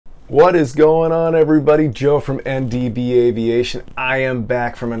What is going on, everybody? Joe from NDB Aviation. I am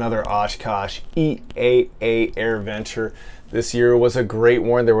back from another Oshkosh EAA Airventure. This year was a great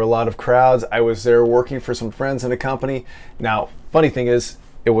one. There were a lot of crowds. I was there working for some friends in a company. Now, funny thing is,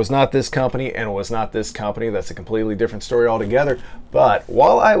 it was not this company and it was not this company. That's a completely different story altogether. But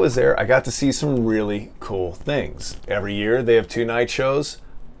while I was there, I got to see some really cool things. Every year they have 2 night shows.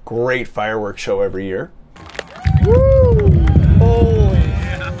 Great fireworks show every year. Woo! Holy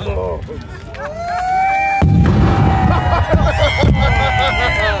oh.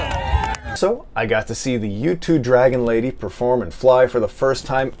 So I got to see the U-2 Dragon Lady perform and fly for the first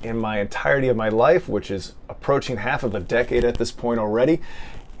time in my entirety of my life, which is approaching half of a decade at this point already.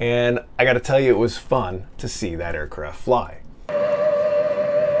 And I got to tell you, it was fun to see that aircraft fly.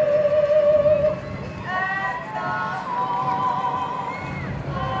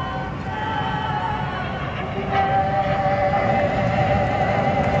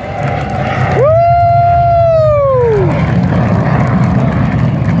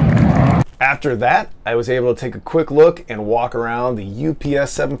 After that, I was able to take a quick look and walk around the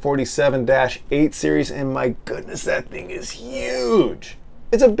UPS 747-8 series, and my goodness, that thing is huge.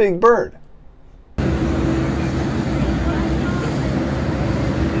 It's a big bird.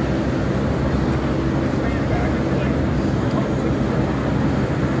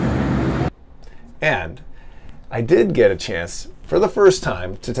 And I did get a chance for the first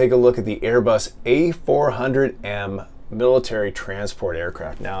time to take a look at the Airbus A400M military transport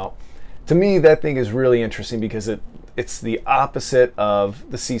aircraft. Now, to me, that thing is really interesting because it's the opposite of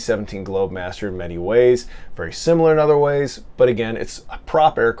the C-17 Globemaster in many ways, very similar in other ways, but again, it's a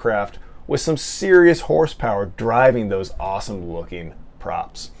prop aircraft with some serious horsepower driving those awesome looking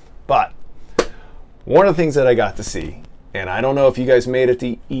props. But one of the things that I got to see, and I don't know if you guys made it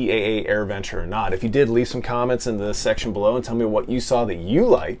to EAA Airventure or not. If you did, leave some comments in the section below and tell me what you saw that you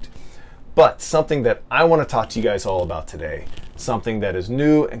liked. But something that I want to talk to you guys all about today, something that is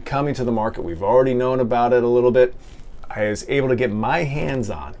new and coming to the market. We've already known about it a little bit. I was able to get my hands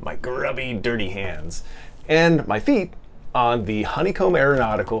on, my grubby, dirty hands, and my feet on the Honeycomb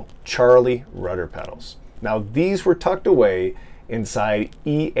Aeronautical Charlie Rudder Pedals. Now, these were tucked away inside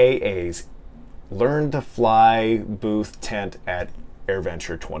EAA's Learn to Fly booth tent at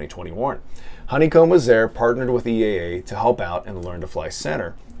Airventure 2021. Honeycomb was there, partnered with EAA to help out in the Learn to Fly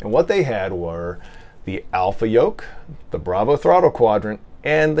Center. And what they had were the Alpha yoke, the Bravo throttle quadrant,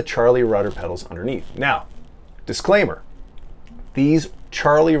 and the Charlie Rudder pedals underneath. Now, disclaimer, these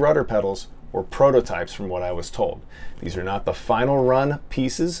Charlie Rudder pedals were prototypes from what I was told. These are not the final run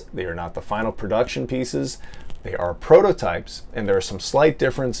pieces. They are not the final production pieces. They are prototypes, and there are some slight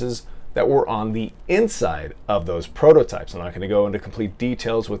differences that were on the inside of those prototypes. I'm not going to go into complete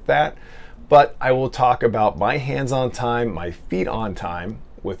details with that, but I will talk about my hands-on time, my feet-on time,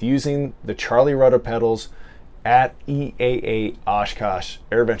 with using the Charlie Rudder pedals at EAA Oshkosh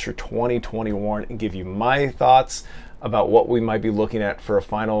Airventure 2021 and give you my thoughts about what we might be looking at for a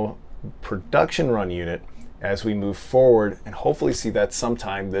final production run unit as we move forward and hopefully see that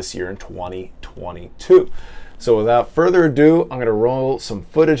sometime this year in 2022. So without further ado, I'm going to roll some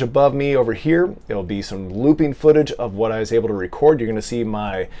footage above me over here. It'll be some looping footage of what I was able to record. You're going to see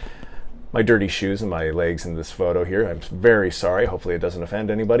my dirty shoes and my legs in this photo here. I'm very sorry. Hopefully it doesn't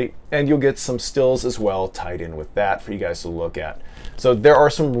offend anybody. And you'll get some stills as well tied in with that for you guys to look at. So there are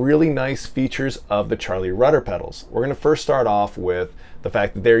some really nice features of the Charlie Rudder pedals. We're going to first start off with the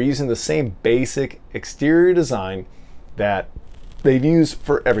fact that they're using the same basic exterior design that they've used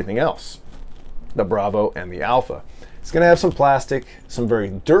for everything else, the Bravo and the Alpha. It's going to have some plastic, some very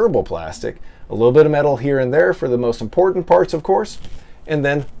durable plastic, a little bit of metal here and there for the most important parts, of course, and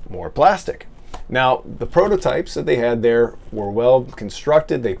then more plastic. Now, the prototypes that they had there were well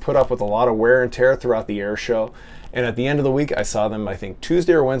constructed. They put up with a lot of wear and tear throughout the air show. And at the end of the week, I saw them, I think,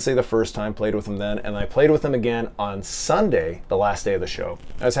 Tuesday or Wednesday the first time, played with them then, and I played with them again on Sunday, the last day of the show.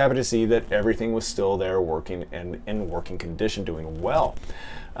 I was happy to see that everything was still there working and in working condition, doing well.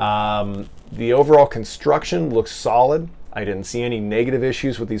 The overall construction looks solid. I didn't see any negative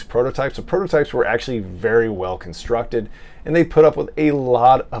issues with these prototypes. The prototypes were actually very well constructed, and they put up with a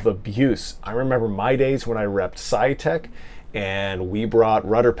lot of abuse. I remember my days when I repped SciTech, and we brought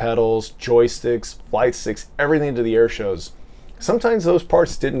rudder pedals, joysticks, flight sticks, everything to the air shows. Sometimes those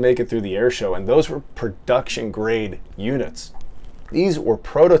parts didn't make it through the air show, and those were production grade units. These were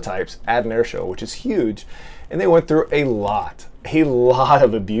prototypes at an air show, which is huge, and they went through a lot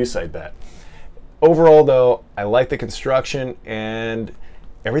of abuse, I bet. Overall, though, I like the construction, and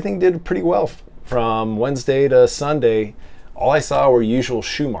everything did pretty well from Wednesday to Sunday. All I saw were usual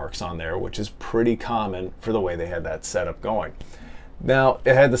shoe marks on there, which is pretty common for the way they had that setup going. Now,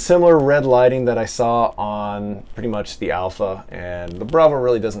 it had the similar red lighting that I saw on pretty much the Alpha, and the Bravo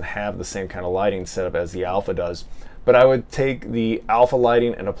really doesn't have the same kind of lighting setup as the Alpha does. But I would take the Alpha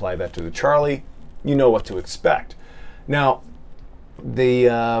lighting and apply that to the Charlie. You know what to expect. Now,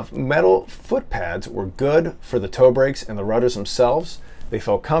 the metal foot pads were good for the toe brakes and the rudders themselves. They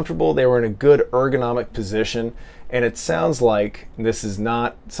felt comfortable. They were in a good ergonomic position. And it sounds like, this is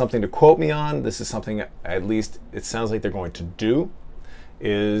not something to quote me on, this is something at least it sounds like they're going to do,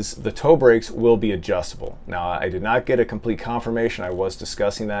 is the toe brakes will be adjustable. Now, I did not get a complete confirmation. I was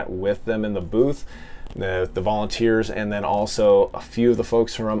discussing that with them in the booth, the volunteers, and then also a few of the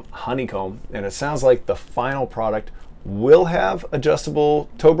folks from Honeycomb. And it sounds like the final product will have adjustable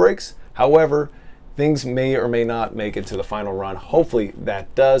toe brakes. However, things may or may not make it to the final run. Hopefully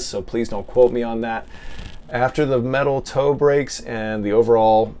that does, so please don't quote me on that. After the metal toe brakes and the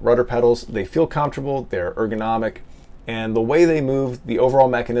overall rudder pedals, they feel comfortable, they're ergonomic, and the way they move, the overall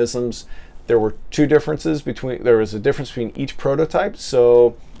mechanisms, there was a difference between each prototype,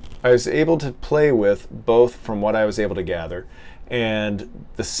 so I was able to play with both from what I was able to gather. And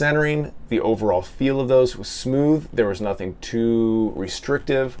the centering, the overall feel of those was smooth. There was nothing too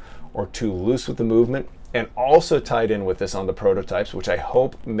restrictive or too loose with the movement. And also tied in with this on the prototypes, which I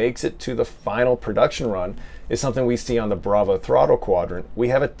hope makes it to the final production run, is something we see on the Bravo throttle quadrant. We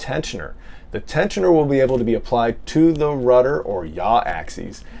have a tensioner. The tensioner will be able to be applied to the rudder or yaw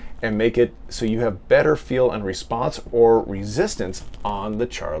axes and make it so you have better feel and response or resistance on the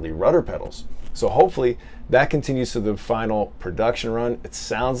Charlie rudder pedals. So hopefully that continues to the final production run. It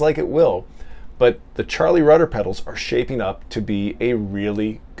sounds like it will. But the Charlie rudder pedals are shaping up to be a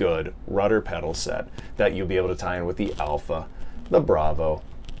really good rudder pedal set that you'll be able to tie in with the Alpha, the Bravo,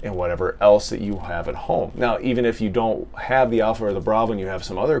 and whatever else that you have at home. Now, even if you don't have the Alpha or the Bravo and you have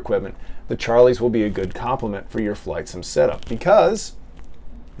some other equipment, the Charlies will be a good complement for your flight sim setup, because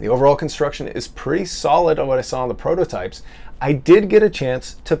the overall construction is pretty solid on what I saw on the prototypes. I did get a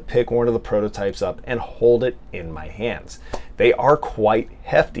chance to pick one of the prototypes up and hold it in my hands. They are quite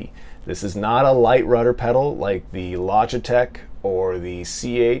hefty. This is not a light rudder pedal like the Logitech or the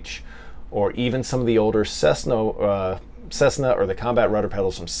CH or even some of the older Cessna or the combat rudder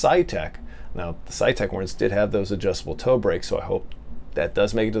pedals from Cytec. Now, the Cytec ones did have those adjustable toe brakes, so I hope that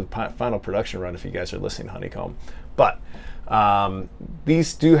does make it to the final production run if you guys are listening to Honeycomb. But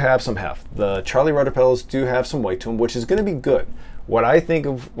these do have some heft. The Charlie rudder pedals do have some weight to them, which is going to be good. What I think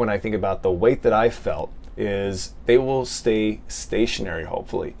of when I think about the weight that I felt is they will stay stationary,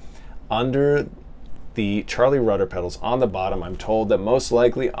 hopefully. Under the Charlie rudder pedals on the bottom, I'm told that most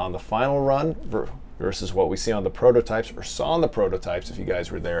likely on the final run versus what we see on the prototypes or saw on the prototypes, if you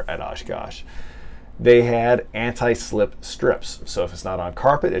guys were there at Oshkosh, they had anti-slip strips. So if it's not on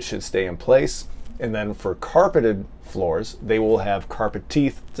carpet, it should stay in place. And then for carpeted floors, they will have carpet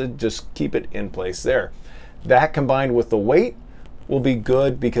teeth to just keep it in place there. That combined with the weight will be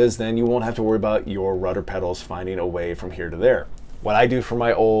good, because then you won't have to worry about your rudder pedals finding a way from here to there. What I do for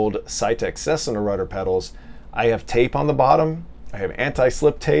my old Cytec Cessna rudder pedals, I have tape on the bottom, I have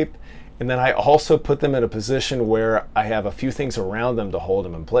anti-slip tape, and then I also put them in a position where I have a few things around them to hold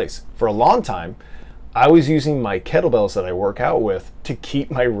them in place. For a long time, I was using my kettlebells that I work out with to keep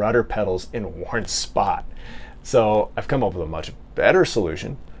my rudder pedals in one spot. So I've come up with a much better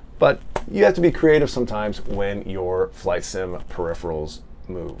solution, but you have to be creative sometimes when your flight sim peripherals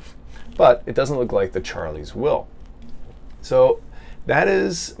move. But it doesn't look like the Charlies will. So that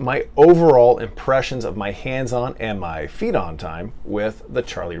is my overall impressions of my hands-on and my feet-on time with the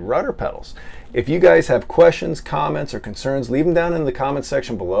Charlie rudder pedals. If you guys have questions, comments, or concerns, leave them down in the comment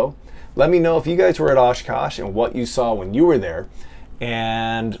section below. Let me know if you guys were at Oshkosh and what you saw when you were there.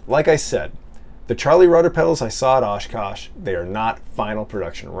 And like I said, the Charlie rudder pedals I saw at Oshkosh, they are not final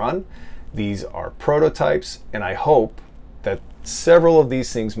production run. These are prototypes, and I hope that several of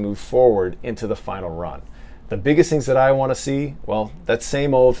these things move forward into the final run. The biggest things that I want to see, well, that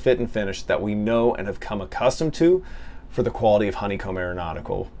same old fit and finish that we know and have come accustomed to for the quality of Honeycomb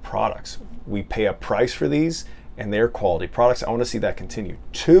Aeronautical products. We pay a price for these, and they're quality products. I want to see that continue.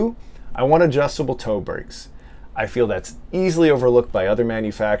 2, I want adjustable toe brakes. I feel that's easily overlooked by other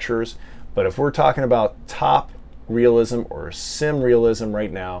manufacturers, but if we're talking about top realism or sim realism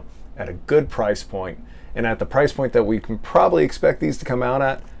right now at a good price point, and at the price point that we can probably expect these to come out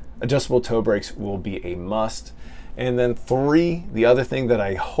at, adjustable toe brakes will be a must. And then 3, the other thing that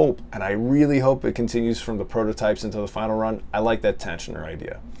I hope, and I really hope it continues from the prototypes into the final run, I like that tensioner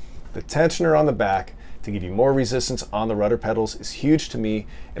idea. The tensioner on the back to give you more resistance on the rudder pedals is huge to me,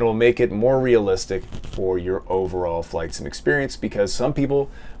 and it will make it more realistic for your overall flight sim experience, because some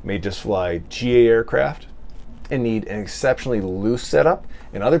people may just fly GA aircraft and need an exceptionally loose setup,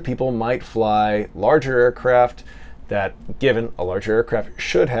 and other people might fly larger aircraft that, given a larger aircraft,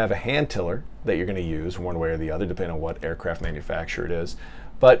 should have a hand tiller that you're going to use one way or the other, depending on what aircraft manufacturer it is.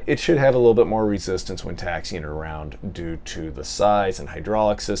 But it should have a little bit more resistance when taxiing around due to the size and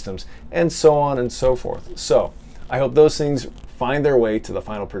hydraulic systems and so on and so forth. So I hope those things find their way to the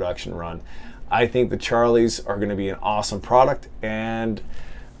final production run. I think the Charlies are going to be an awesome product, and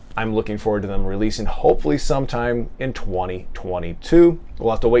I'm looking forward to them releasing hopefully sometime in 2022.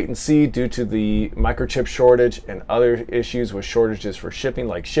 We'll have to wait and see due to the microchip shortage and other issues with shortages for shipping,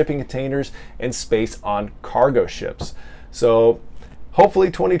 like shipping containers and space on cargo ships. So hopefully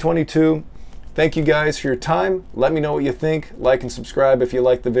 2022. Thank you guys for your time. Let me know what you think. Like and subscribe if you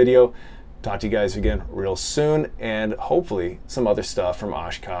like the video. Talk to you guys again real soon, and hopefully some other stuff from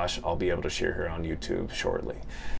Oshkosh I'll be able to share here on YouTube shortly.